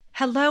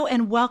Hello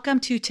and welcome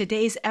to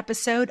today's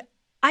episode.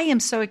 I am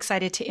so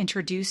excited to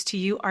introduce to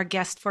you our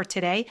guest for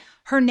today.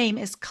 Her name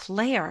is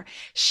Clare.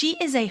 She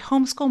is a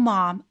homeschool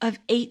mom of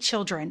 8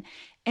 children,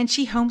 and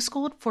she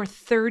homeschooled for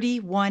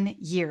 31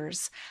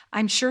 years.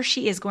 I'm sure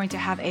she is going to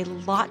have a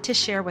lot to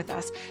share with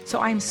us, so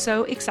I'm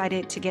so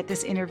excited to get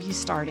this interview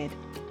started.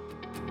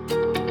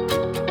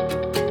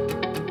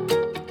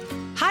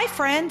 Hi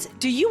friends,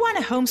 do you want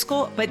to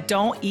homeschool but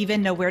don't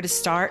even know where to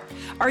start?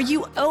 Are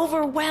you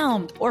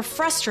overwhelmed or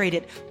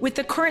frustrated with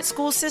the current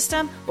school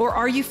system, or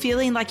are you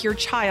feeling like your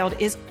child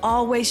is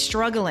always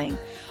struggling?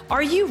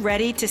 Are you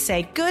ready to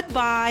say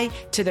goodbye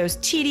to those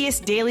tedious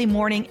daily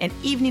morning and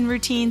evening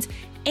routines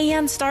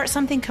and start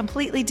something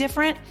completely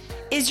different?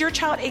 Is your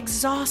child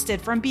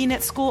exhausted from being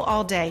at school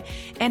all day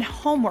and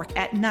homework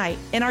at night?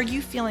 And are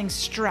you feeling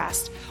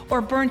stressed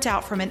or burnt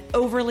out from an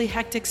overly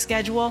hectic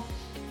schedule?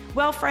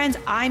 Well, friends,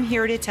 I'm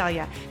here to tell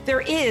you there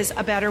is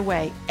a better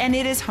way, and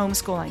it is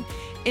homeschooling.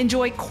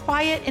 Enjoy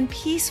quiet and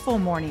peaceful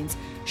mornings.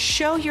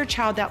 Show your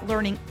child that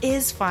learning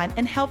is fun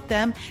and help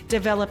them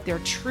develop their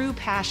true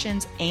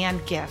passions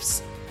and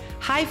gifts.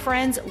 Hi,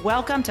 friends.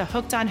 Welcome to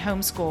Hooked on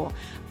Homeschool.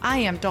 I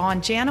am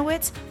Dawn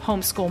Janowitz,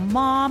 homeschool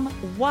mom,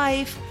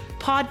 wife,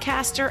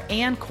 podcaster,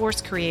 and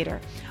course creator.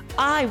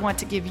 I want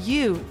to give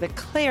you the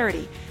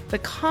clarity, the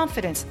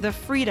confidence, the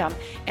freedom,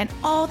 and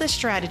all the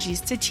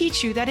strategies to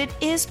teach you that it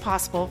is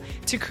possible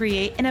to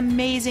create an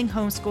amazing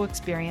homeschool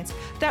experience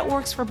that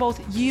works for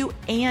both you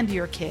and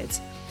your kids.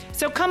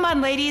 So come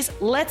on, ladies,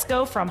 let's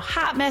go from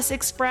Hot Mess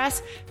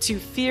Express to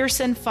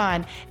fierce and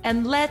fun,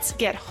 and let's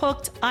get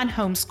hooked on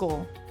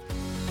homeschool.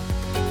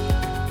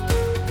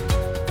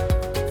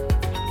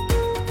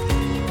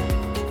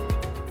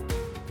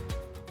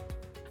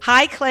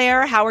 Hi,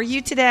 Clare. How are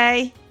you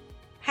today?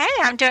 Hey,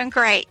 I'm doing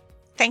great.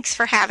 Thanks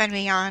for having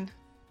me on.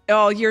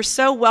 Oh, you're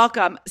so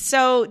welcome.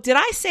 So did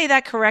I say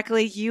that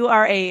correctly? You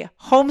are a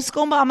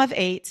homeschool mom of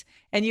 8,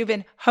 and you've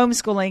been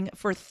homeschooling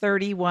for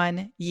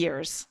 31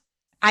 years.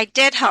 I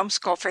did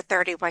homeschool for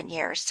 31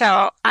 years.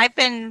 So I've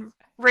been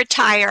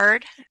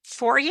retired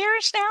 4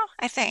 years now,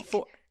 I think.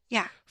 4.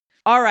 Yeah.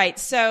 All right.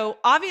 So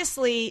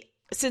obviously,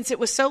 since it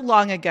was so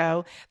long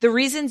ago, the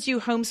reasons you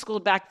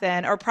homeschooled back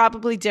then are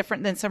probably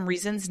different than some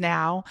reasons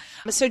now.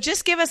 So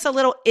just give us a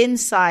little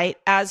insight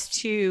as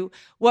to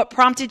what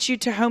prompted you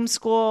to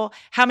homeschool,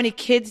 how many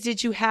kids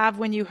did you have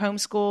when you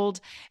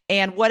homeschooled,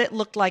 and what it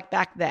looked like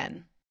back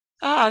then.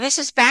 Oh, this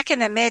is back in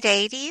the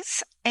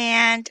mid-'80s,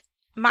 and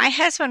my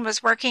husband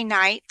was working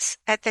nights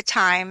at the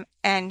time,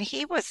 and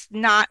he was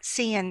not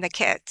seeing the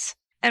kids.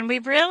 And we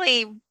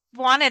really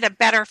wanted a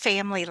better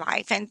family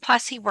life. And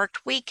plus he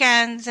worked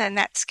weekends and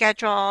that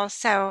schedule.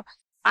 So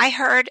I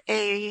heard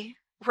a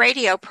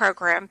radio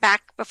program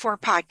back before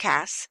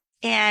podcasts,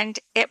 and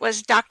it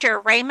was Dr.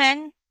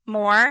 Raymond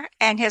Moore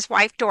and his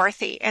wife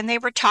Dorothy, and they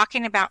were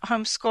talking about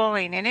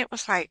homeschooling. And it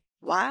was like,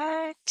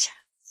 what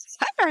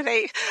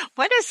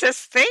is this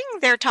thing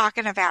they're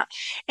talking about?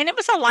 And it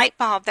was a light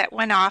bulb that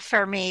went off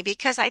for me,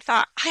 because I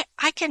thought,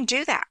 I can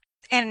do that.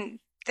 And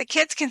the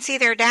kids can see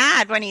their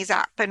dad when he's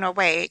up and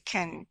awake.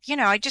 And,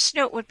 I just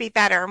knew it would be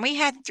better. And we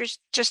had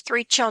just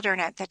 3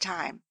 children at the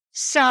time.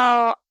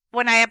 So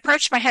when I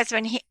approached my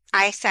husband,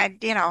 I said,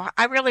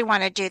 I really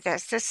want to do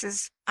this.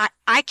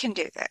 I can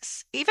do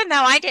this. Even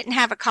though I didn't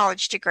have a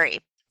college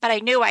degree, but I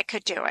knew I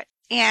could do it.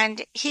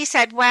 And he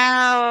said,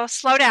 well,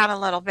 slow down a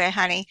little bit,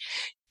 honey.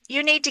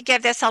 You need to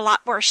give this a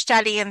lot more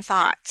study and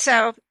thought.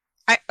 So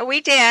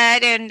we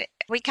did, and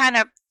we kind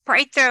of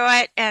prayed through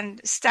it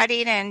and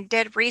studied and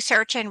did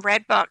research and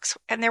read books.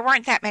 And there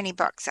weren't that many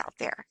books out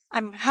there.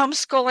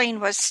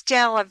 Homeschooling was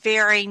still a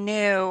very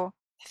new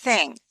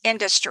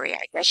industry,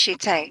 I guess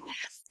you'd say.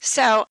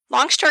 So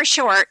long story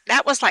short,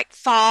 that was like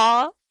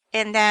fall.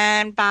 And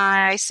then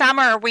by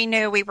summer, we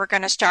knew we were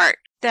going to start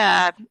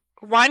the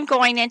one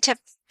going into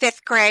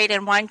 5th grade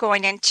and one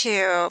going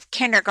into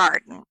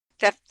kindergarten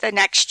the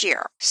next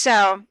year.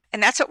 So,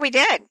 and that's what we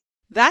did.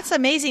 That's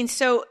amazing.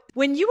 So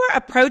when you were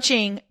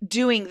approaching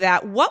doing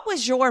that, what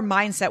was your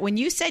mindset? When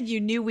you said you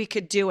knew we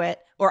could do it,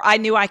 or I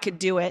knew I could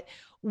do it,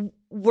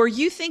 were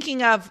you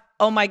thinking of,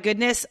 oh my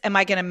goodness, am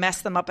I going to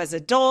mess them up as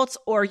adults?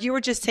 Or you were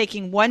just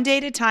taking one day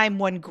at a time,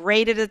 one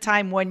grade at a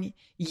time, 1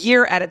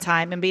 year at a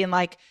time, and being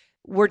like,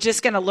 we're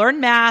just going to learn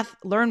math,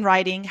 learn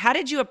writing. How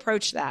did you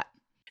approach that?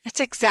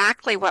 That's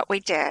exactly what we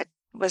did.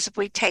 Was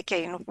we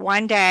taking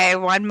one day,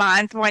 1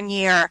 month, 1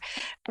 year.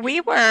 We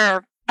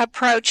were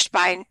approached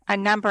by a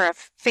number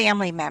of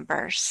family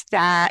members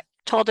that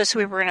told us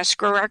we were going to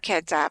screw our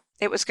kids up.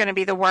 It was going to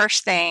be the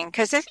worst thing,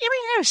 because it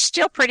was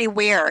still pretty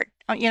weird.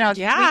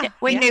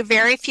 We knew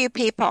very few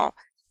people,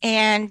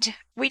 and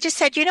we just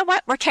said, you know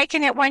what, we're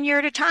taking it 1 year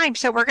at a time.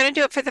 So we're going to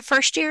do it for the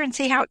first year and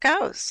see how it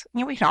goes.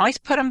 We can always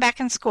put them back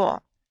in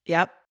school.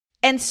 Yep.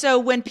 And so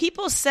when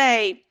people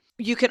say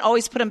you can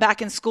always put them back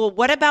in school,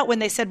 what about when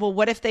they said, well,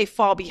 what if they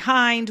fall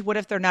behind? What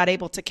if they're not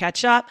able to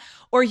catch up?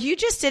 Or you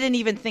just didn't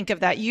even think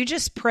of that. You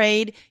just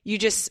prayed.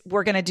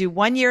 We're going to do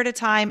 1 year at a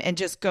time and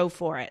just go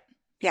for it.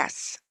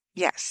 Yes.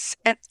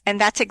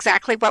 And that's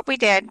exactly what we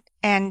did.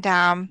 And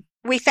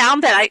we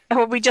found that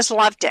we just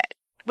loved it.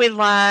 We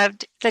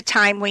loved the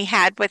time we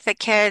had with the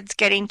kids,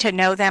 getting to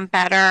know them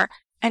better,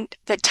 and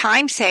the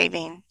time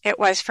saving it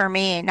was for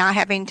me, not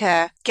having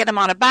to get them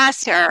on a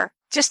bus or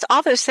just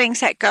all those things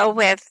that go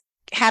with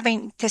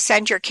having to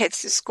send your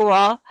kids to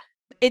school.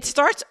 It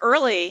starts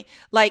early,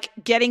 like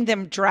getting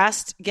them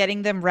dressed,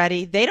 getting them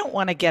ready. They don't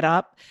want to get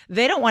up.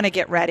 They don't want to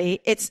get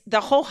ready. It's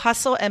the whole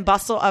hustle and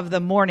bustle of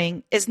the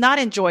morning is not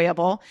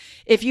enjoyable.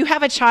 If you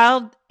have a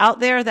child out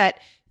there that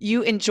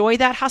you enjoy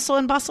that hustle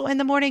and bustle in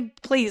the morning,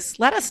 please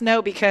let us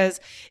know, because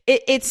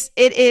it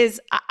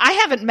is, I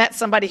haven't met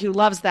somebody who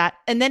loves that.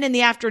 And then in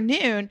the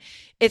afternoon,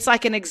 it's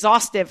like an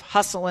exhaustive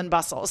hustle and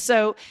bustle.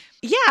 So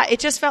yeah, it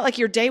just felt like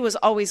your day was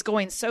always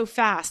going so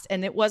fast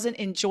and it wasn't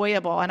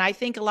enjoyable. And I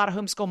think a lot of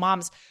homeschool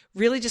moms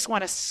really just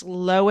want to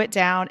slow it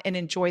down and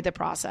enjoy the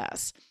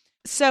process.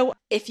 So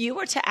if you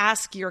were to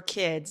ask your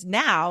kids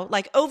now,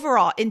 like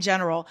overall in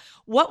general,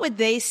 what would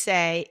they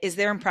say is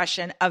their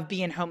impression of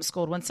being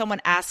homeschooled when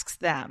someone asks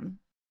them?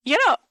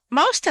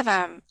 Most of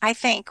them, I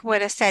think,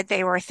 would have said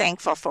they were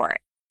thankful for it.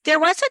 There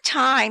was a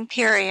time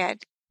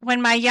period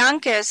when my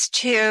youngest,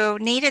 who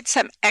needed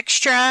some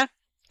extra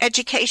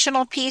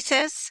educational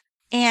pieces,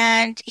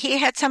 and he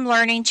had some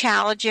learning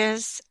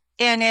challenges,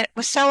 and it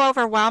was so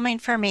overwhelming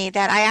for me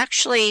that I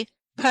actually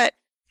put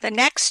the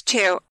next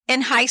two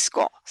in high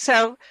school.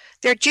 So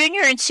their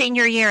junior and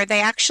senior year,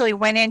 they actually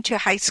went into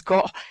high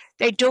school.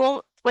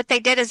 What they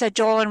did is a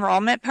dual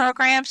enrollment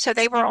program. So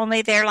they were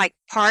only there like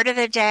part of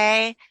the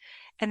day,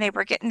 and they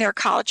were getting their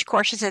college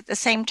courses at the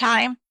same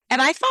time.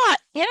 And I thought,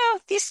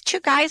 these two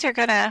guys are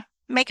going to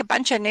make a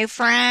bunch of new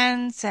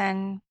friends,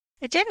 and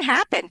it didn't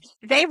happen.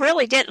 They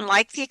really didn't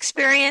like the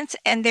experience,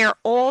 and their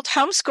old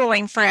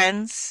homeschooling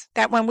friends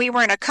that when we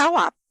were in a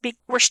co-op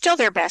were still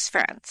their best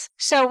friends.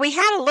 So we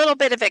had a little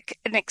bit of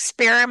an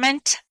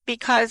experiment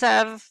because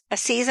of a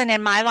season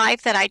in my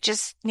life that I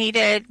just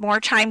needed more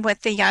time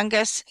with the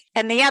youngest.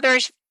 And the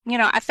others,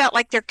 I felt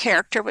like their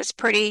character was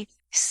pretty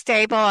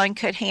stable and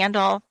could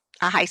handle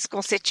a high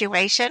school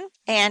situation.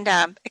 And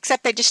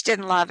except they just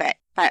didn't love it.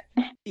 But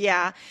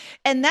yeah.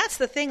 And that's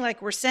the thing,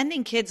 like we're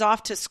sending kids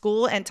off to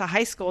school and to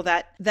high school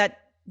that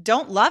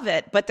don't love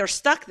it, but they're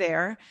stuck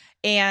there.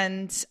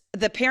 And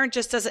the parent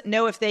just doesn't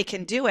know if they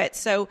can do it.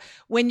 So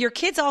when your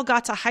kids all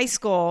got to high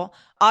school,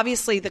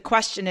 obviously the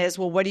question is,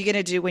 well, what are you going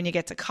to do when you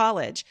get to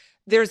college?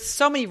 There's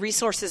so many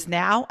resources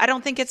now. I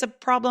don't think it's a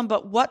problem,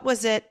 but what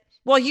was it?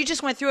 Well, you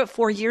just went through it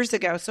 4 years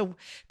ago. So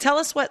tell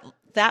us what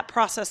that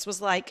process was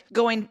like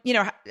going,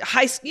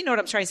 high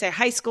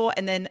school,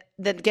 and then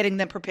getting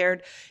them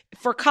prepared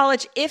for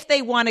college if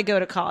they want to go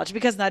to college,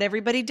 because not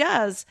everybody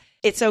does.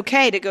 It's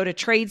okay to go to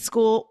trade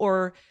school,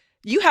 or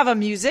you have a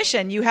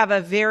musician, you have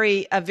a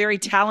very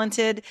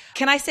talented,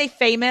 can I say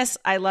famous?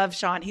 I love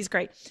Sean. He's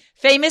great.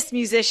 Famous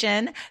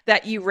musician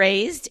that you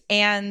raised.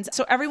 And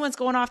so everyone's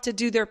going off to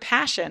do their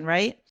passion,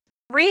 right?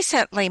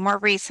 More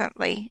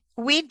recently,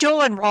 we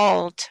dual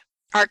enrolled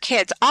our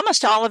kids,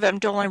 almost all of them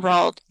dual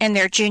enrolled in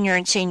their junior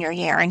and senior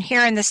year. And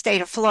here in the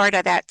state of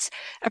Florida, that's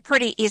a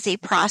pretty easy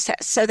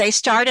process. So they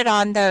started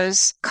on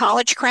those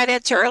college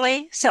credits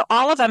early. So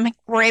all of them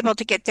were able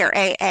to get their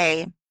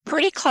AA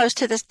pretty close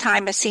to this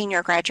time of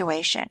senior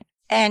graduation.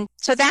 And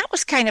so that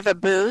was kind of a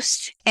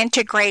boost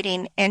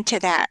integrating into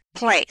that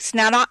place.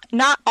 Now,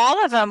 not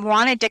all of them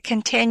wanted to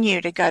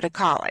continue to go to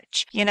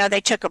college.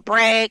 They took a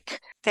break.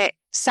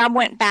 Some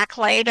went back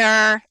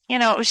later.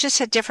 It was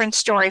just a different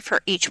story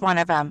for each one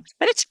of them.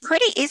 But it's a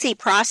pretty easy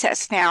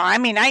process now. I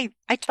mean, I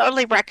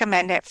totally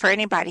recommend it for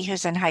anybody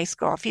who's in high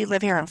school if you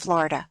live here in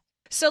Florida.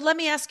 So let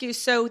me ask you,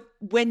 so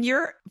when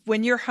you're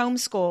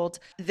homeschooled,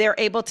 they're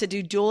able to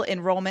do dual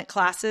enrollment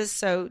classes.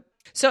 So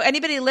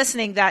anybody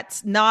listening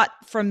that's not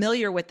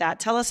familiar with that,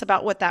 tell us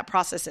about what that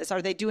process is.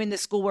 Are they doing the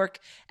schoolwork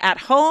at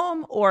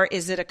home, or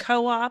is it a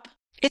co-op?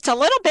 It's a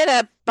little bit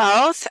of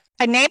both.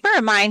 A neighbor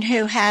of mine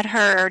who had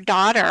her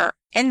daughter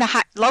in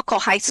the local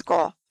high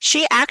school,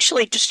 she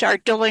actually just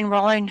started dual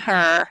enrolling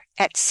her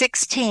at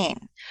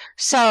 16.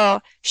 So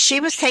she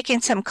was taking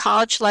some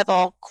college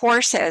level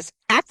courses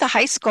at the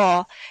high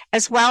school,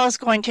 as well as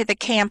going to the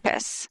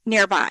campus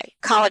nearby,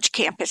 college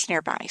campus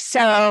nearby.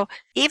 So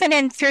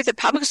even through the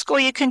public school,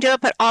 you can do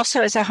it, but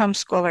also as a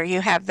homeschooler, you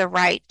have the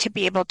right to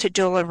be able to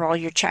dual enroll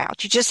your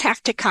child. You just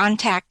have to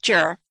contact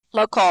your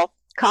local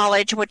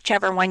college,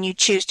 whichever one you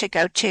choose to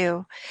go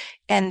to,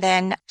 and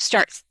then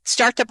start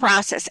the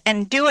process,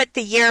 and do it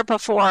the year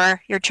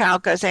before your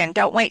child goes in.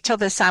 Don't wait till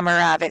the summer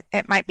of it.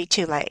 It might be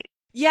too late.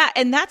 Yeah.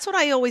 And that's what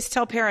I always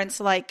tell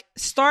parents,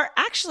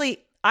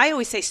 I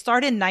always say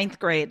start in 9th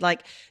grade,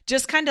 like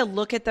just kind of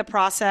look at the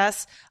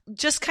process,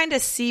 just kind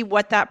of see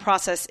what that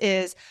process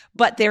is.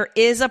 But there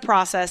is a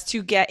process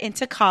to get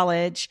into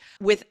college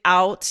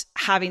without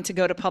having to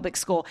go to public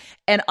school.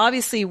 And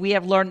obviously we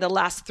have learned the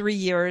last 3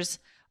 years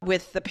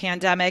with the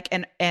pandemic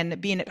and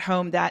being at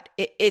home that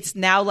it's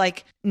now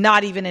like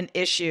not even an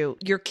issue.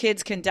 Your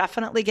kids can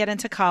definitely get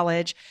into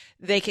college.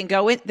 They can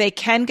go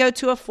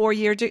to a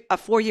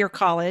 4-year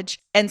college.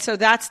 And so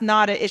that's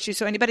not an issue.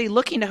 So anybody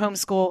looking to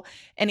homeschool,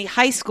 any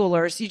high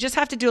schoolers, you just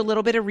have to do a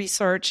little bit of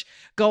research,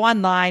 go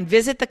online,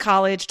 visit the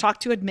college, talk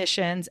to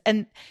admissions.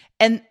 And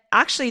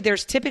actually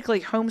there's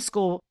typically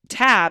homeschool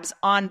tabs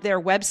on their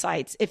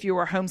websites if you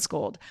were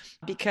homeschooled,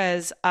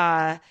 because,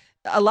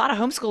 a lot of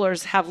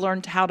homeschoolers have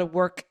learned how to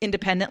work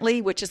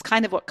independently, which is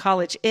kind of what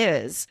college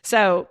is.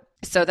 So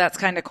that's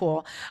kind of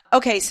cool.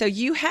 Okay. So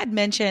you had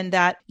mentioned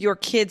that your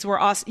kids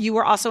you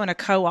were also in a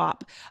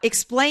co-op.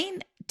 Explain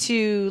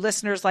to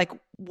listeners like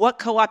what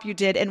co-op you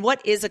did and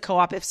what is a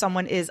co-op if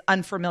someone is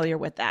unfamiliar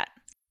with that.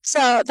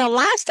 So the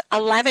last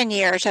 11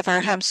 years of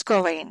our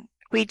homeschooling,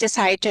 we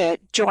decided to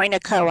join a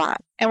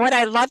co-op. And what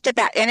I loved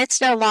about, and it's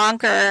no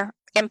longer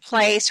in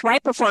place.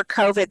 Right before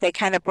COVID, they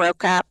kind of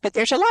broke up, but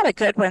there's a lot of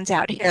good ones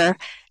out here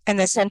in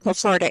the Central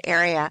Florida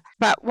area.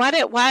 But what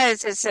it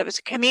was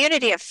a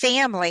community of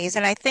families,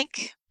 and I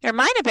think there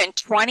might have been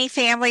 20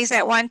 families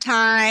at one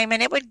time,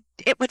 and it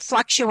would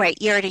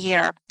fluctuate year to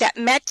year, that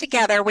met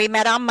together. We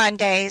met on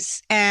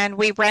Mondays, and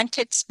we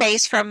rented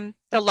space from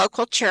the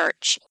local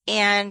church.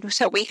 And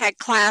so we had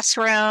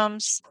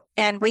classrooms,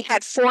 and we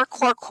had 4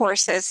 core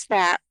courses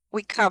that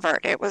we covered.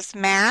 It was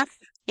math,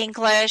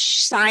 English,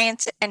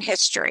 science, and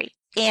history.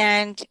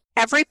 And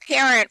every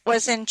parent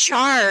was in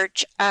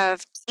charge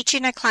of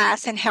teaching a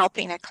class and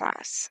helping a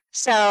class.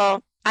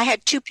 So I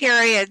had 2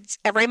 periods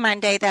every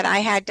Monday that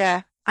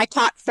I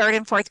taught 3rd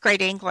and 4th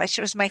grade English.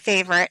 It was my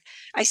favorite.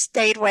 I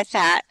stayed with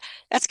that.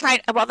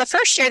 The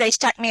first year they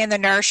stuck me in the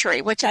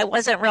nursery, which I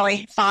wasn't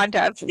really fond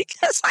of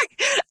because I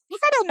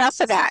had enough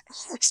of that.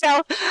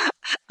 So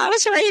I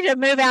was ready to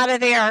move out of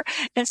there.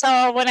 And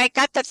so when I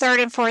got the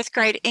 3rd and 4th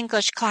grade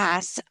English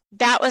class,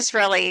 that was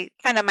really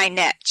kind of my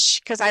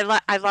niche because I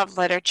love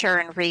literature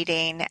and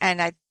reading,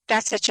 and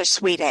that's such a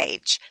sweet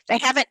age. They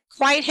haven't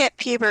quite hit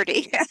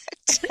puberty yet.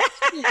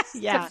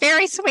 Yeah. It's a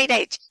very sweet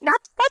age. Not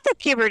that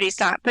puberty's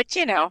not, but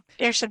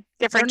there's some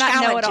different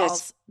challenges.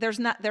 Know-it-alls.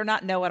 They're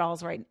not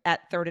know-it-alls right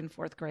at 3rd and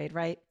 4th grade,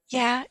 right?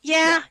 Yeah,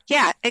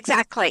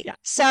 exactly. Yeah.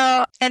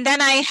 So, and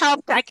then I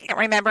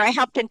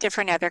helped in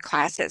different other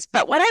classes.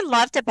 But what I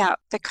loved about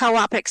the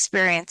co-op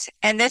experience,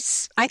 and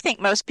this, I think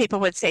most people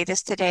would say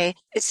this today,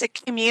 is the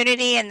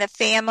community and the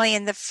family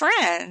and the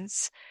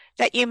friends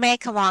that you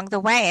make along the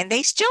way. And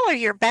they still are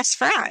your best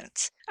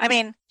friends. I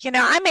mean,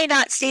 I may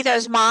not see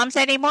those moms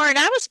anymore, and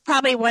I was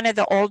probably one of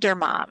the older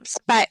moms.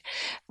 But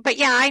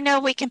yeah, I know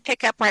we can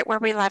pick up right where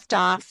we left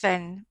off.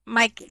 And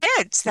my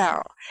kids,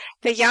 though,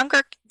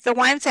 the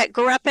ones that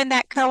grew up in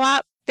that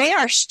co-op, they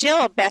are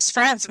still best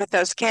friends with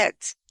those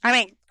kids. I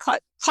mean,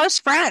 close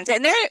friends,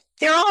 and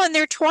they're all in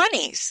their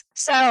 20s.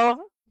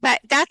 So,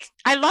 but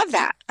I love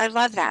that. I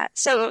love that.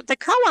 So the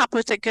co-op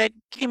was a good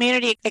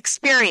community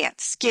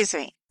experience.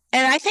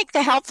 And I think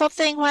the helpful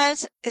thing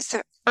is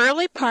the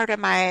early part of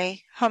my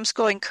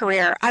homeschooling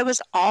career, I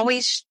was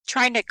always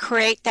trying to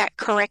create that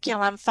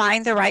curriculum,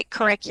 find the right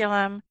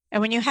curriculum.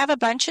 And when you have a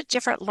bunch of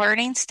different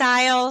learning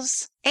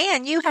styles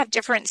and you have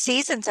different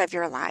seasons of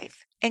your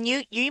life, and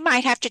you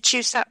might have to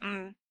choose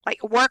something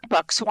like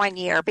workbooks one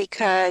year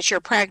because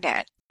you're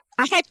pregnant.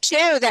 I had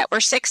 2 that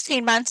were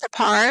 16 months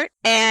apart.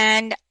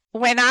 And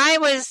when I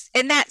was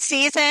in that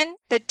season,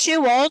 the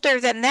 2 older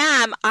than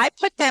them, I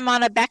put them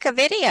on a Becca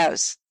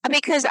videos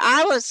because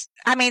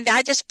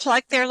I just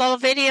plugged their little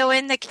video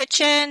in the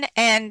kitchen,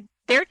 and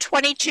they're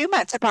 22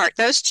 months apart,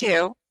 those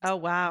 2. Oh,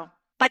 wow.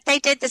 But they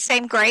did the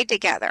same grade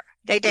together.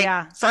 They did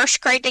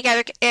first grade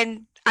together,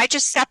 and I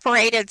just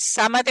separated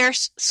some of their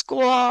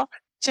school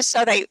just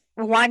so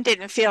one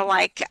didn't feel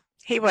like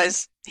he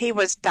was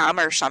dumb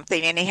or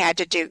something and he had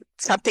to do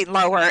something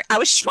lower. I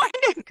was trying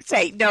to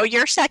say, no,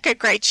 you're 2nd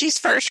grade, she's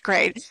 1st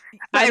grade.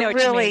 I know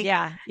what you mean.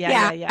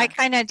 Yeah. I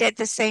kind of did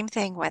the same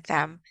thing with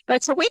them.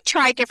 But so we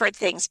tried different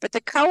things, but the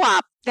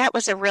co-op, that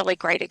was a really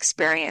great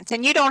experience.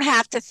 And you don't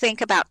have to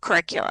think about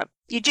curriculum.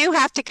 You do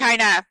have to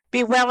kind of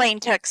be willing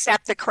to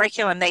accept the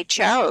curriculum they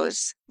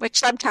chose, which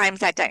sometimes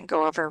that doesn't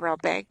go over real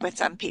big with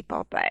some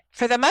people, but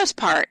for the most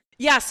part.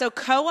 Yeah. So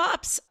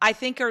co-ops, I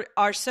think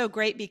are so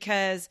great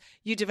because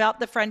you develop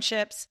the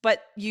friendships,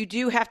 but you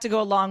do have to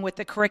go along with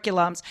the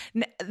curriculums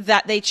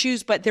that they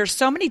choose. But there's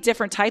so many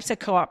different types of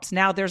co-ops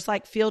now. There's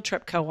like field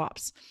trip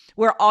co-ops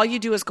where all you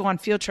do is go on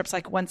field trips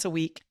like once a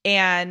week,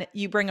 and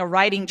you bring a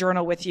writing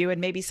journal with you, and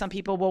maybe some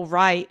people will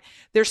write.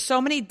 There's so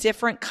many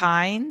different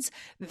kinds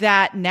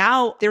that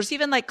now there's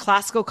even like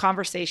classical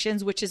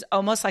conversations, which is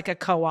almost like a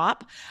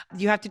co-op.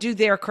 You have to do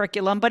their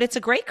curriculum, but it's a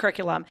great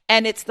curriculum,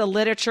 and it's the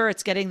literature,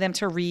 it's getting them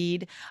to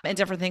read and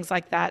different things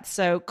like that.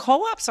 So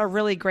co-ops are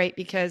really great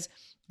because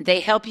they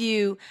help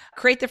you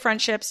create the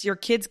friendships. Your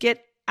kids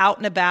get out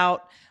and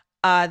about.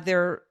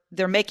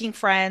 They're making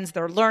friends,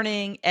 they're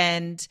learning,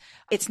 and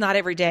it's not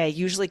every day.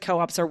 Usually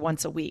co-ops are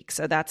once a week.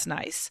 So that's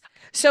nice.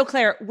 So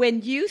Claire,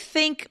 when you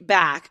think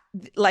back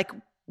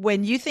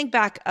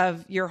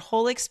of your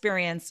whole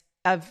experience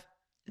of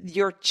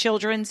your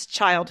children's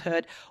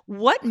childhood,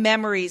 what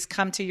memories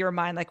come to your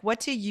mind? Like, what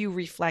do you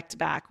reflect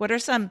back? What are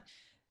some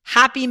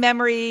happy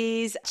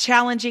memories,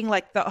 challenging,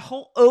 like the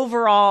whole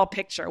overall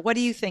picture? What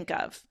do you think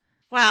of?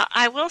 Well,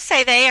 I will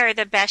say they are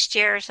the best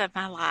years of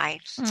my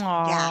life. Yeah,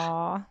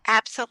 Aw,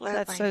 that's so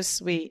absolutely.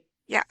 sweet.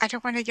 Yeah, I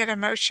don't want to get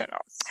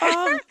emotional.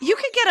 You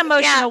can get Yeah,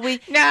 emotional.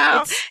 no,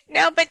 It's,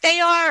 no, but they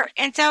are.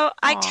 And so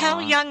I tell aw,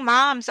 young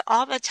moms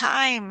all the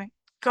time,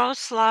 go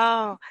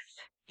slow,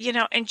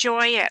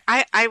 enjoy it.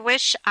 I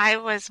wish I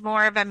was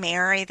more of a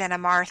Mary than a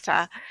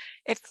Martha.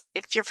 If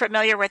you're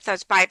familiar with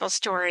those Bible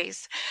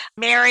stories,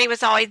 Mary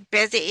was always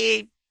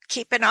busy,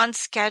 keeping on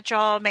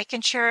schedule,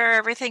 making sure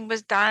everything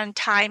was done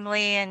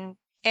timely and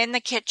in the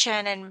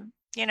kitchen. And,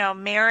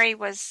 Mary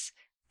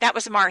that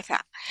was Martha.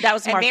 that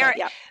was And Martha. Mary,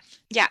 Yeah.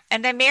 yeah.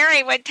 And then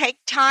Mary would take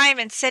time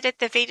and sit at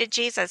the feet of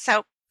Jesus.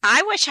 So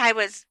I wish I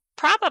was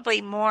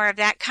probably more of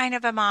that kind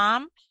of a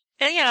mom.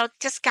 And,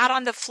 just got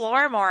on the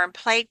floor more and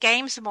played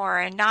games more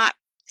and not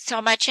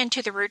so much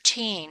into the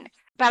routine.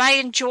 But I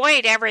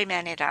enjoyed every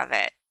minute of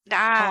it.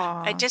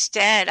 I Aw. just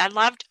did. I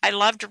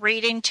loved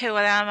reading to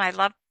them. I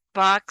loved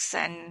books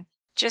and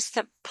just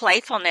the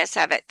playfulness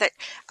of it. That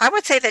I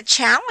would say the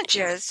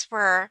challenges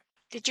were,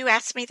 did you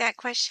ask me that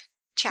question?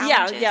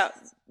 Yeah, Challenges? yeah.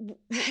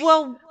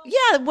 Well,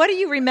 yeah. What do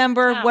you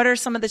remember? Oh, What are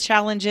some of the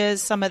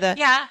challenges, some of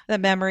yeah. the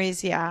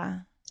memories? Yeah.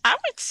 I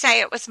would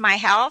say it was my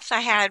health. I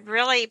had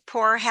really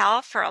poor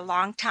health for a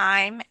long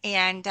time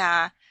and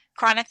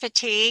chronic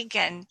fatigue.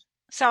 And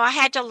so I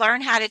had to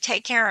learn how to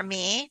take care of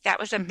me. That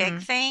was a big Hmm.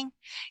 thing.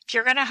 If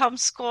you're going to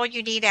homeschool,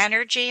 you need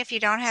energy. If you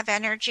don't have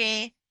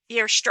energy,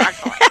 you're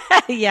struggling.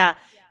 Yeah.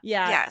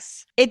 Yeah.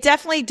 Yes. It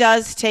definitely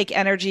does take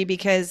energy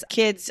because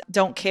kids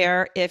don't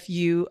care if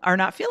you are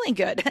not feeling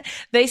good.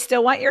 They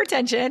still want your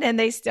attention and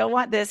they still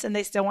want this and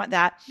they still want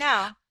that.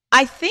 No.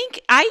 I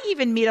think I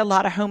even meet a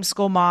lot of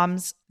homeschool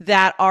moms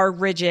that are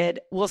rigid.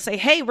 Will say,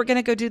 "Hey, we're going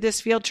to go do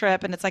this field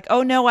trip." And it's like,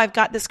 "Oh no, I've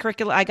got this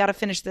curriculum. I got to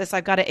finish this.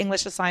 I've got an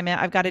English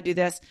assignment. I've got to do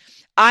this."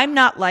 I'm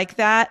not like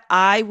that.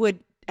 I would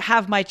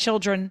have my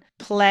children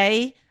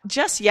play.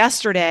 Just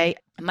yesterday,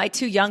 my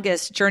two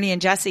youngest, Journey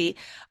and Jesse,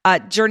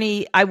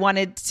 Journey, I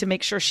wanted to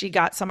make sure she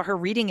got some of her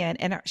reading in,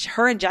 and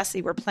her and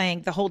Jesse were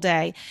playing the whole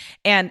day.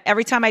 And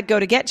every time I'd go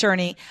to get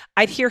Journey,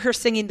 I'd hear her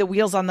singing The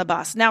Wheels on the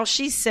Bus. Now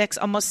she's 6,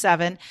 almost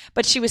 7,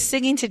 but she was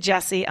singing to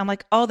Jesse. I'm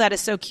like, oh, that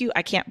is so cute.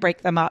 I can't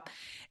break them up.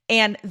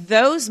 And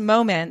those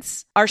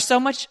moments are so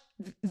much,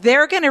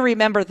 they're going to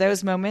remember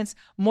those moments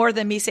more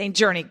than me saying,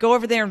 Journey, go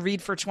over there and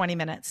read for 20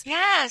 minutes.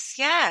 Yes.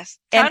 Yes.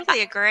 And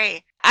Totally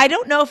agree. I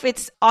don't know if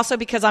it's also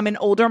because I'm an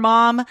older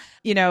mom.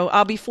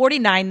 I'll be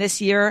 49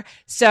 this year.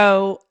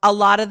 So a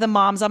lot of the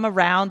moms I'm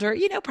around are,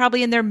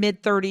 probably in their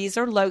mid 30s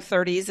or low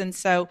 30s. And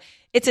so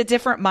it's a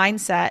different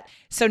mindset.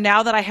 So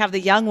now that I have the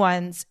young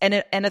ones and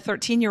a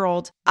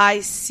 13-year-old, I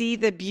see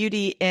the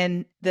beauty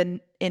in the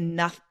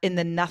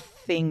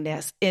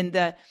nothingness, in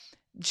the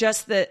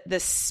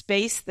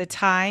space, the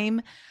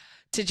time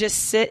to just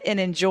sit and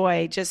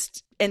enjoy,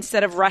 just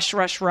instead of rush,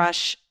 rush,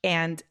 rush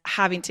and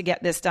having to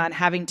get this done,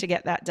 having to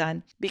get that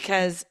done.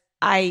 Because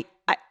I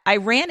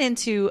ran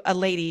into a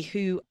lady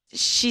who,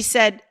 she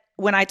said,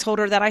 when I told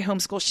her that I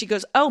homeschool, she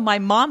goes, "Oh, my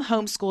mom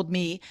homeschooled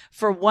me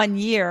for 1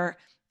 year."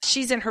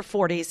 She's in her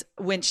 40s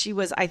when she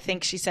was, I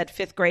think she said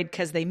 5th grade,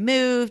 because they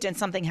moved and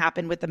something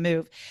happened with the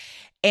move.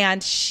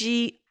 And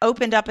she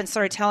opened up and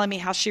started telling me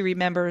how she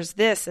remembers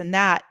this and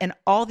that and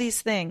all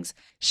these things.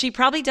 She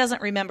probably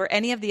doesn't remember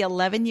any of the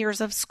 11 years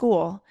of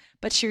school,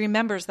 but she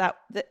remembers that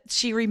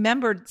she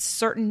remembered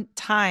certain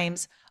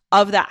times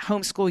of that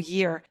homeschool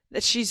year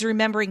that she's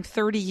remembering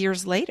 30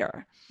 years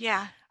later.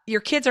 Yeah. Your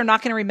kids are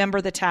not going to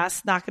remember the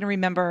tests, not going to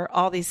remember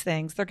all these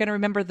things. They're going to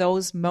remember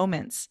those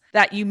moments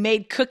that you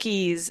made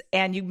cookies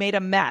and you made a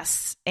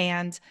mess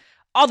and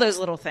all those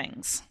little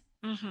things.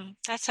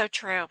 That's so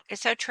true.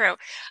 It's so true.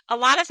 A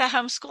lot of the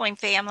homeschooling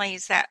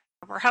families that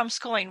were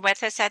homeschooling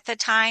with us at the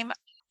time,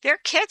 their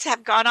kids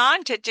have gone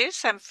on to do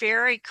some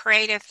very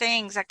creative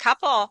things. A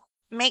couple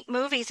make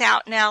movies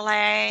out in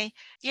LA.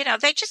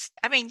 They just,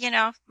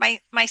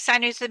 my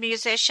son who's the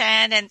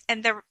musician and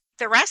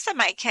the rest of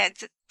my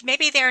kids,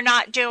 maybe they're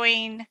not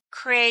doing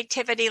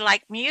creativity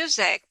like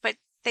music, but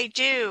they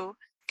do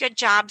good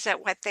jobs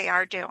at what they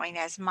are doing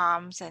as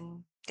moms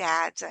and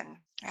dads, and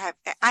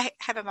I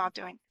have them all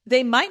doing.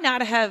 They might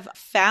not have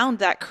found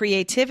that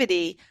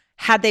creativity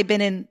had they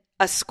been in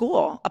a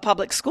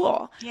public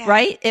school, Yeah,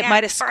 right? It yeah.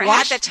 might have Or had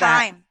squashed the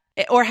time.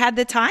 or had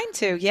the time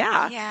to.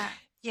 Yeah. Yeah,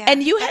 yeah.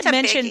 And you That's had a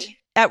mentioned biggie.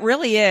 that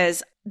really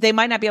is, they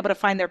might not be able to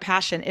find their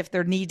passion if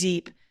they're knee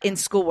deep in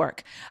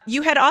schoolwork.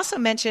 You had also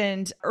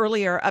mentioned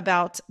earlier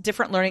about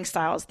different learning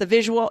styles, the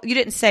visual, you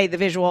didn't say the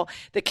visual,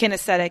 the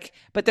kinesthetic,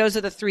 but those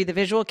are the three, the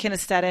visual,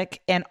 kinesthetic,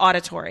 and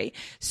auditory.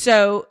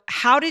 So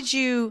how did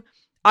you,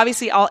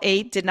 obviously all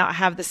 8 did not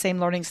have the same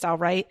learning style,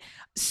 right?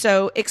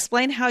 So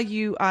explain how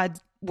you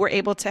were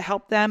able to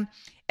help them.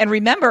 And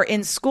remember,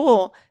 in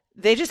school,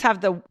 they just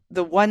have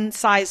the one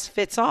size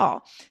fits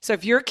all. So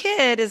if your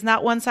kid is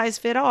not one size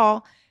fit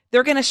all,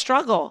 they're going to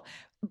struggle.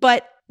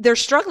 But they're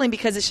struggling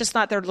because it's just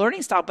not their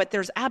learning style, but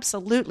there's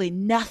absolutely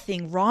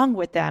nothing wrong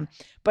with them,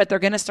 but they're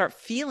going to start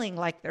feeling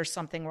like there's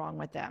something wrong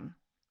with them.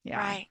 Yeah.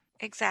 Right.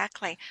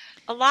 Exactly.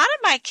 A lot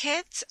of my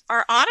kids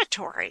are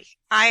auditory.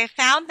 I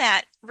found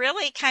that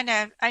really kind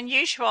of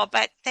unusual,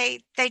 but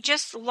they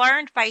just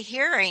learned by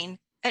hearing.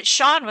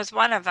 Sean was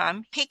one of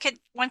them. He could,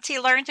 once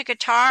he learned the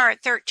guitar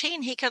at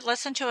 13, he could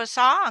listen to a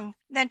song,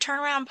 then turn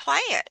around and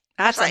play it.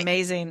 That's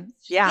amazing.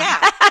 Yeah.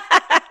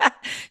 Yeah.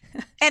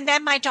 And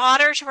then my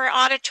daughters were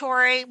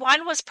auditory.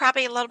 One was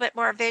probably a little bit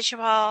more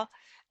visual.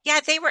 Yeah,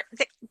 they were,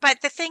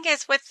 but the thing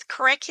is with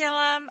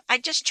curriculum, I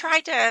just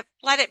tried to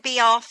let it be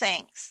all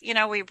things.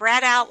 We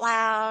read out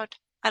loud.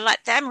 I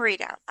let them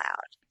read out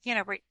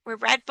loud. We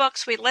read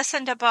books, we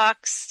listened to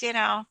books,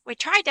 we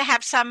tried to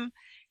have some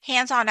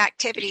hands-on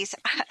activities.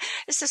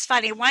 This is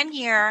funny. One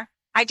year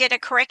I did a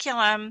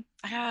curriculum,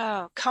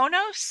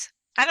 Konos.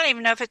 I don't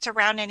even know if it's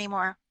around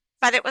anymore.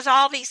 But it was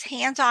all these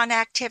hands-on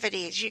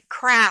activities,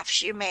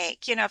 crafts you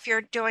make. If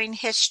you're doing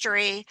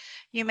history,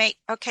 you make,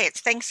 it's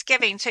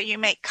Thanksgiving, so you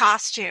make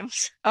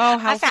costumes. Oh,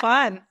 how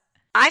fun.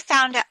 I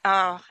found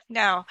out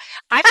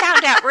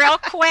real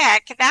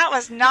quick that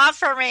was not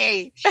for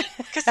me,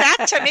 because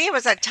that to me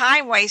was a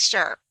time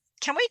waster.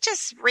 Can we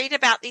just read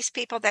about these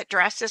people that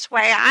dress this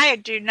way? I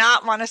do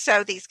not want to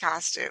sew these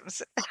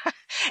costumes.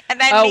 And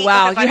then you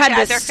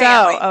had to sew.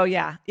 Family. Oh,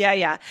 yeah.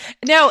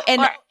 No,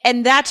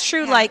 and that's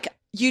true. Yeah. Like,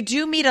 you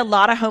do meet a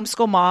lot of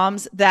homeschool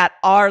moms that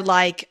are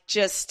like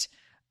just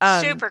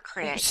super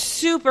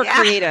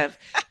creative.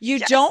 You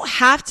yes. don't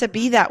have to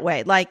be that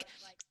way. Like,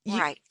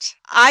 right.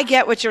 I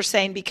get what you're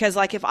saying, because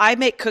like if I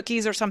make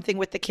cookies or something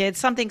with the kids,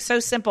 something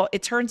so simple,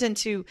 it turns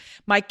into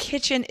my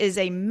kitchen is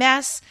a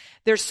mess.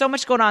 There's so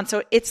much going on.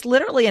 So it's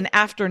literally an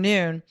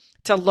afternoon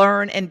to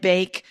learn and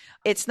bake.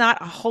 It's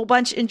not a whole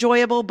bunch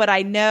enjoyable, but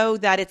I know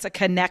that it's a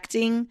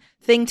connecting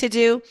thing to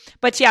do.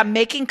 But yeah,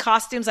 making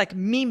costumes, like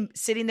me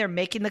sitting there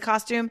making the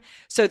costume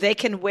so they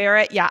can wear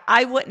it. Yeah,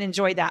 I wouldn't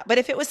enjoy that. But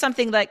if it was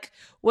something like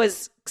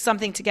was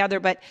something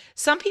together, but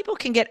some people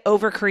can get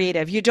over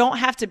creative. You don't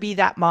have to be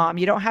that mom.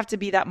 You don't have to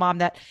be that mom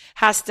that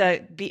has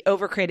to be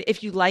over creative.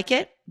 If you like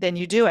it, then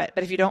you do it.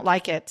 But if you don't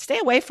like it, stay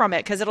away from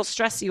it because it'll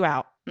stress you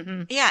out.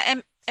 Mm-hmm. Yeah.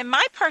 And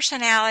my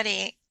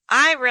personality,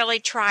 I really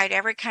tried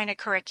every kind of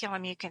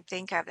curriculum you can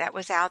think of that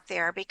was out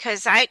there,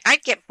 because I'd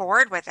get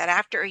bored with it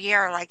after a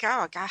year, like,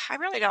 oh gosh, I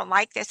really don't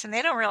like this, and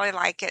they don't really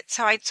like it.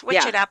 So I'd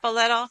switch it up a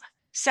little.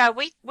 So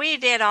we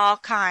did all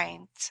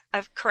kinds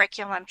of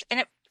curriculums,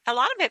 and a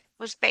lot of it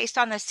was based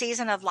on the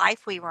season of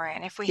life we were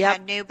in. If we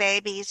had new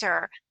babies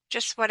or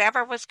just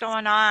whatever was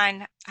going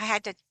on, I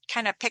had to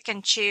kind of pick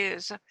and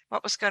choose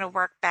what was going to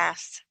work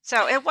best.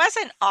 So it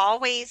wasn't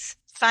always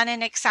fun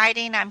and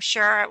exciting. I'm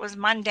sure it was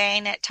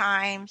mundane at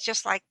times,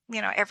 just like,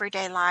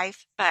 everyday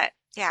life. But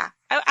yeah,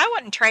 I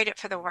wouldn't trade it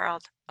for the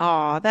world.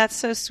 Oh, that's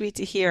so sweet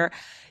to hear.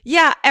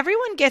 Yeah,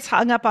 everyone gets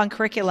hung up on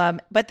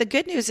curriculum, but the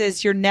good news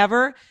is you're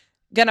never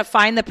going to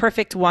find the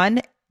perfect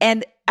one.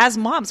 And as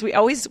moms, we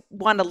always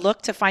want to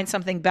look to find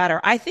something better.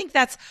 I think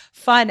that's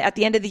fun. At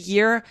the end of the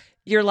year,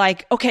 you're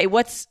like, okay,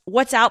 what's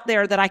out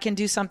there that I can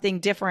do something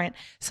different,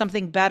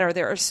 something better?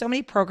 There are so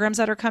many programs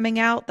that are coming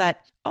out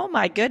that, oh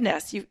my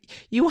goodness, you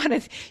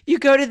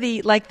go to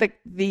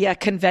the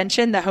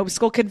convention, the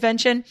homeschool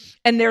convention,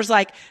 and there's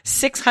like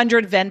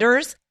 600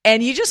 vendors,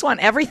 and you just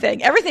want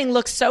everything. Everything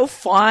looks so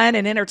fun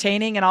and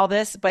entertaining and all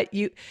this, but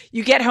you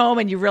get home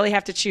and you really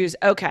have to choose,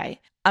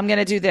 okay, I'm going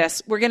to do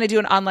this. We're going to do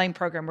an online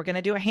program. We're going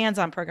to do a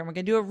hands-on program. We're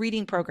going to do a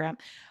reading program.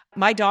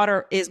 My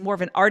daughter is more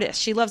of an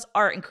artist. She loves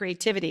art and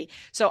creativity.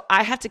 So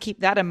I have to keep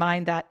that in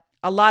mind, that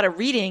a lot of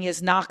reading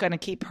is not going to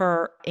keep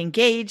her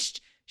engaged.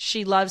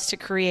 She loves to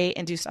create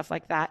and do stuff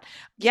like that.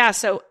 Yeah.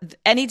 So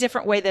any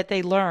different way that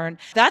they learn.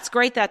 That's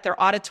great that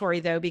they're auditory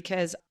though,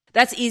 because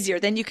that's easier.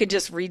 Then you can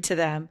just read to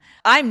them.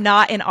 I'm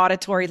not an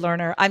auditory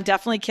learner. I'm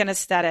definitely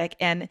kinesthetic.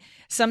 And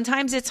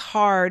sometimes it's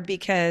hard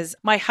because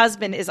my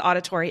husband is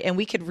auditory and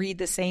we could read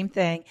the same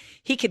thing.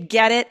 He could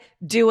get it,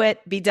 do it,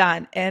 be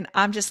done. And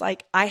I'm just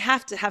like, I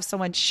have to have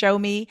someone show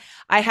me.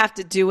 I have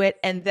to do it.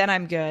 And then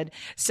I'm good.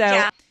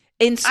 So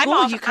in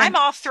school, I'm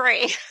all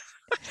three.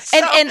 So.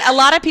 And a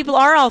lot of people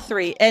are all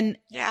three. And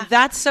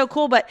that's so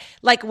cool. But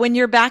like when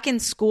you're back in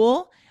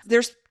school,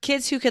 there's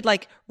kids who could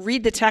like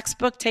read the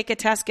textbook, take a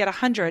test, get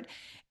 100.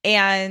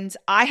 And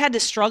I had to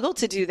struggle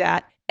to do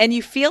that. And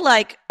you feel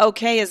like,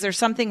 okay, is there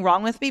something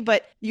wrong with me?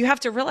 But you have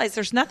to realize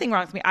there's nothing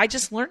wrong with me. I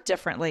just learned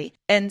differently.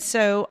 And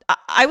so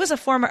I was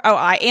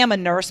I am a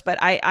nurse,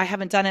 but I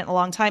haven't done it in a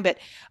long time. But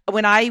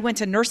when I went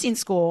to nursing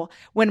school,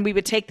 when we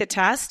would take the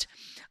test,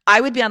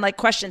 I would be on like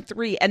question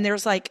 3 and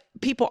there's like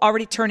people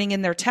already turning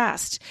in their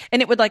test,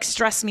 and it would like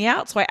stress me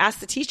out. So I asked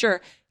the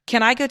teacher,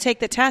 can I go take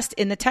the test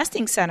in the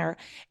testing center?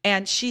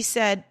 And she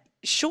said,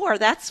 sure,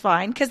 that's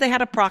fine, because they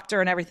had a proctor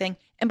and everything.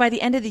 And by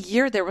the end of the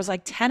year, there was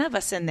like 10 of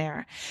us in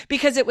there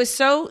because it was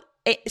so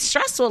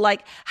stressful,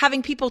 like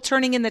having people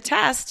turning in the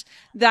test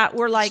that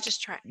were like,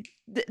 just try.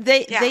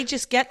 They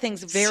just get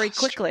things very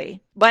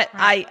quickly. But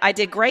Right. I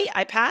did great.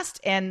 I passed,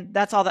 and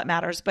that's all that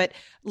matters. But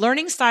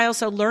learning style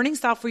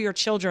for your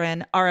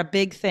children are a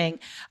big thing.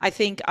 I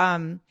think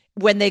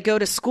when they go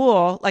to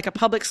school, like a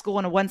public school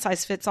in a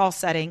one-size-fits-all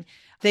setting,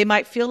 they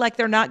might feel like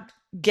they're not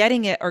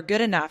getting it or good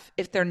enough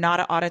if they're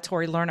not an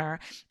auditory learner.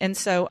 And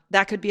so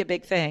that could be a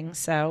big thing.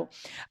 So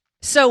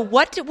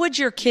what would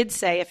your kids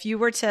say if you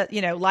were to,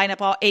 line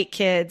up all 8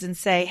 kids and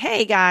say,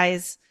 hey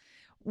guys,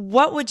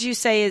 what would you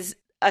say is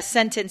a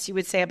sentence you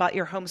would say about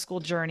your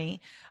homeschool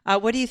journey?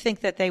 What do you think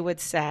that they would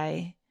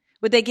say?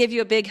 Would they give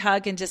you a big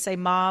hug and just say,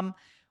 Mom,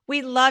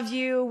 we love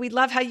you. We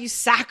love how you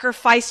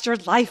sacrificed your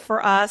life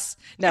for us?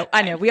 No,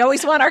 I know. We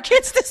always want our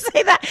kids to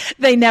say that.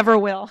 They never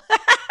will.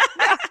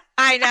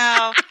 I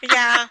know.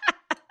 Yeah.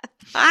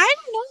 I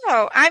don't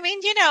know. I mean,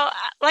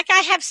 like I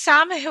have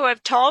some who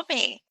have told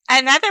me,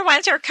 and other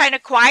ones are kind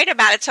of quiet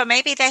about it. So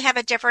maybe they have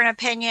a different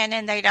opinion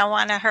and they don't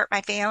want to hurt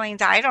my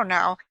feelings. I don't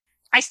know.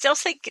 I still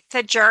think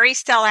the jury's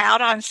still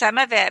out on some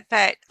of it,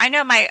 but I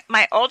know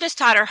my oldest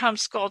daughter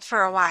homeschooled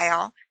for a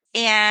while.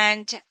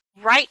 And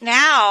right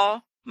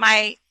now,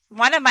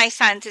 one of my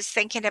sons is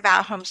thinking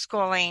about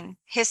homeschooling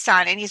his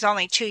son, and he's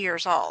only 2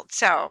 years old.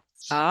 So,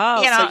 so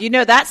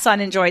that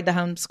son enjoyed the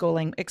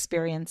homeschooling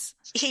experience.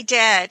 He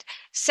did.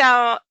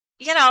 So,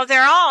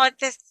 they're all at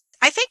this.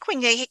 I think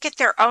when they get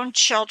their own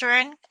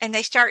children and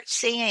they start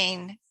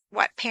seeing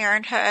what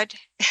parenthood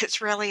is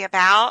really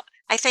about,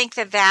 I think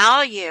the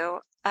value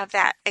of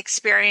that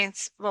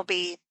experience will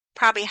be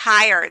probably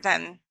higher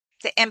than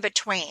the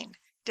in-between.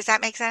 Does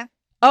that make sense?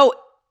 Oh,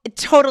 it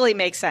totally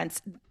makes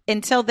sense.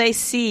 Until they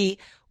see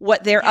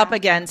what they're up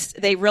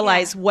against, they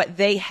realize what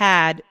they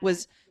had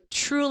was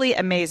truly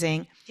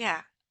amazing.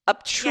 Yeah. A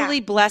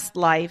truly blessed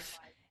life.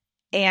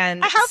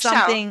 And I hope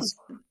something, so.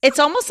 It's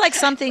almost like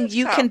something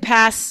you can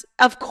pass.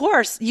 Of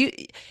course,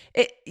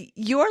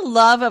 your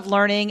love of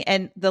learning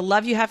and the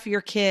love you have for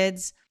your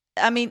kids,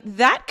 I mean,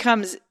 that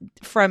comes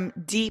from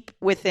deep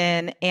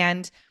within.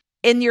 And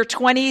in your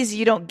 20s,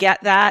 you don't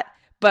get that.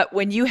 But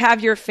when you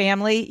have your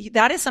family,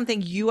 that is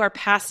something you are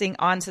passing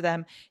on to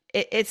them.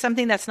 It's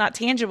something that's not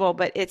tangible,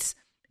 but it's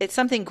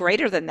something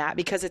greater than that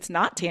because it's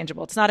not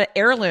tangible. It's not an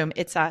heirloom.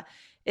 It's a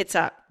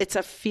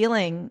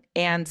feeling,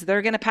 and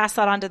they're going to pass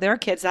that on to their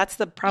kids. That's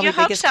the probably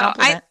biggest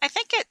compliment. I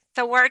think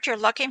the word you're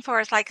looking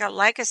for is like a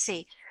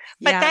legacy.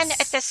 But then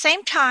at the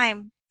same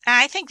time, and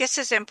I think this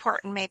is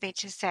important maybe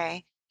to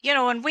say,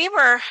 when we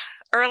were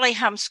early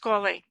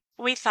homeschooling,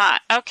 we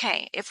thought,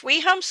 okay, if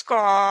we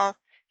homeschool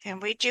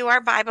and we do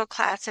our Bible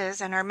classes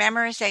and our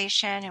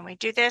memorization and we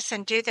do this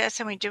and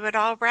we do it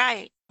all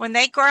right, when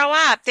they grow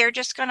up, they're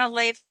just going to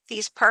live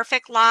these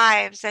perfect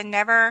lives and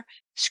never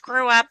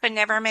screw up and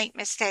never make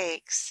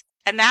mistakes.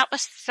 And that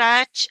was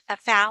such a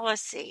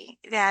fallacy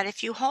that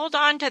if you hold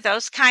on to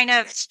those kind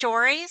of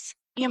stories,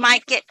 you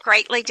might get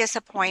greatly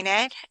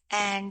disappointed.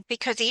 And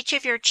because each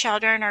of your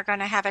children are going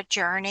to have a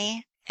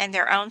journey and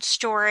their own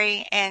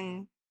story,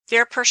 and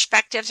their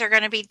perspectives are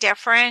going to be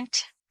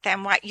different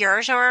than what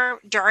yours are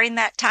during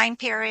that time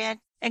period.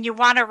 And you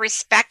want to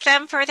respect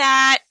them for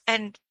that.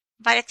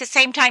 But at the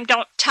same time,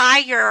 don't tie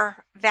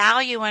your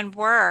value and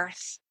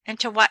worth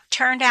into what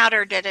turned out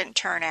or didn't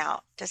turn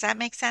out. Does that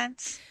make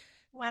sense?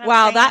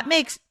 Wow, that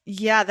makes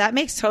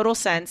total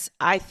sense.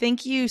 I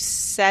think you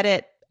said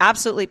it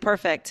absolutely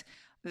perfect,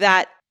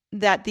 that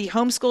the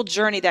homeschool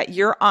journey that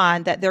you're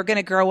on, that they're going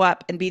to grow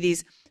up and be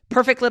these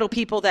perfect little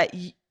people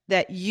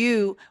that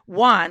you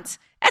want.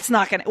 That's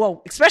not going to,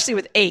 well, especially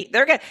with 8,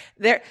 they're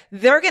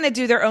going to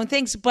do their own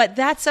things, but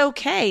that's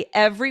okay.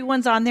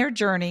 Everyone's on their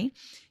journey.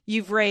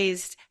 You've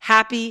raised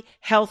happy,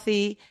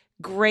 healthy,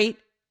 great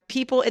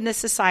people in this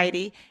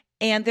society,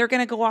 and they're going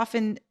to go off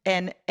and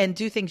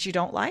do things you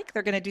don't like.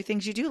 They're going to do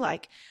things you do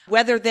like.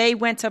 Whether they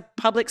went to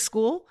public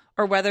school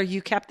or whether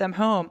you kept them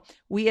home,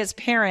 we as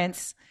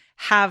parents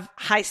have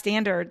high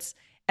standards,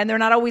 and they're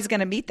not always going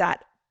to meet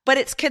that. But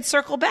it could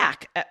circle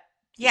back.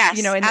 Yes,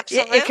 and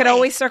absolutely. It could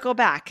always circle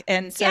back.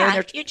 And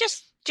so you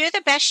just do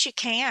the best you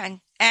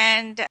can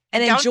and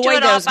don't enjoy do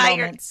it those all by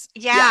moments.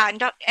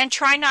 And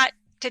try not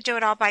to do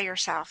it all by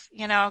yourself.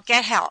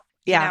 Get help.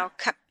 Yeah.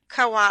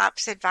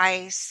 Co-ops,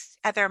 advice,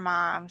 other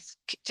moms,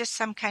 just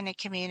some kind of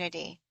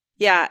community.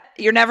 Yeah,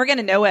 you're never going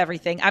to know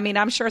everything. I mean,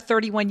 I'm sure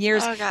 31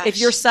 years, if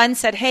your son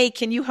said, hey,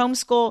 can you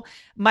homeschool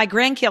my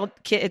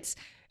grandkids?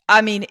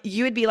 I mean,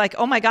 you would be like,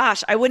 oh my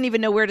gosh, I wouldn't even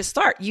know where to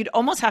start. You'd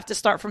almost have to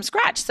start from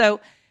scratch. So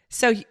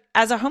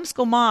as a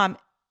homeschool mom,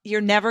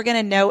 you're never going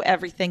to know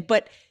everything,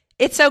 but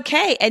it's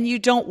okay. And you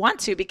don't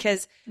want to,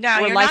 because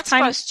you're not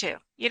supposed to.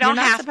 You're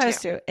not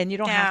supposed to, and you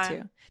don't have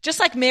to. Just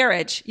like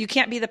marriage, you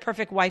can't be the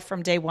perfect wife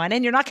from day one,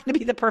 and you're not going to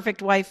be the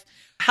perfect wife.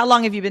 How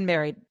long have you been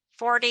married?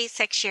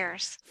 46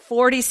 years.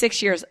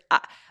 46 years.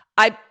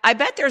 I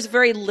bet there's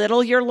very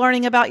little you're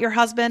learning about your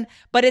husband,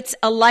 but it's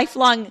a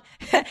lifelong.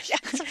 That's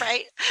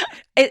right.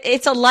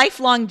 It's a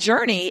lifelong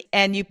journey,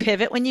 and you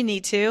pivot when you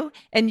need to,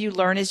 and you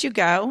learn as you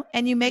go,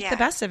 and you make the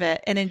best of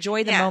it and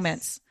enjoy the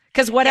moments.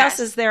 Because what else Yes.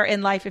 is there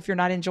in life if you're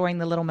not enjoying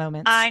the little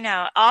moments? I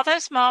know. All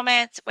those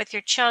moments with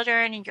your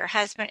children and your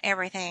husband,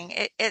 everything,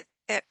 it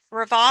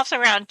revolves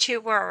around two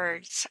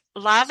words,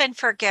 love and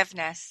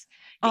forgiveness.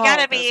 You got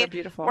Oh, to those are be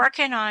beautiful.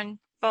 working on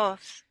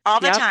both all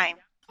the Yep. time.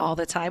 All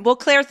the time. Well,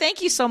 Claire,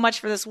 thank you so much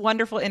for this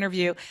wonderful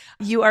interview.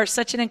 You are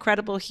such an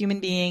incredible human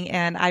being,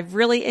 and I've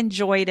really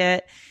enjoyed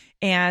it.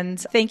 And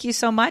thank you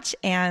so much.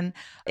 And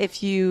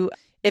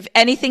if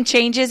anything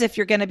changes, if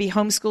you're going to be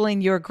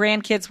homeschooling your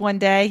grandkids one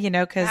day,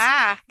 because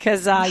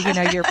Ah,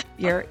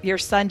 your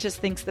son just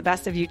thinks the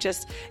best of you,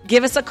 just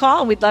give us a call,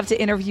 and we'd love to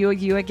interview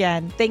you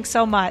again. Thanks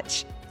so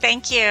much.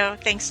 thank you.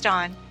 Thanks,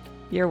 Dawn.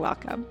 You're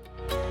welcome.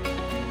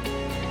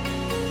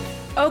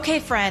 Okay,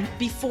 friend,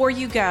 before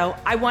you go,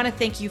 I want to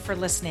thank you for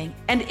listening.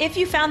 And if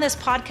you found this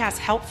podcast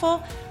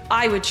helpful,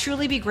 I would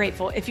truly be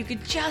grateful if you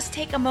could just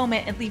take a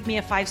moment and leave me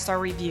a 5-star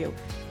review.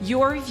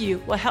 Your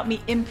review will help me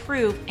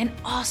improve and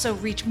also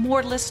reach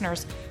more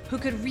listeners who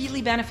could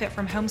really benefit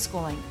from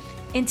homeschooling.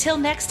 Until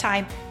next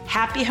time,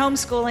 happy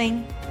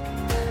homeschooling.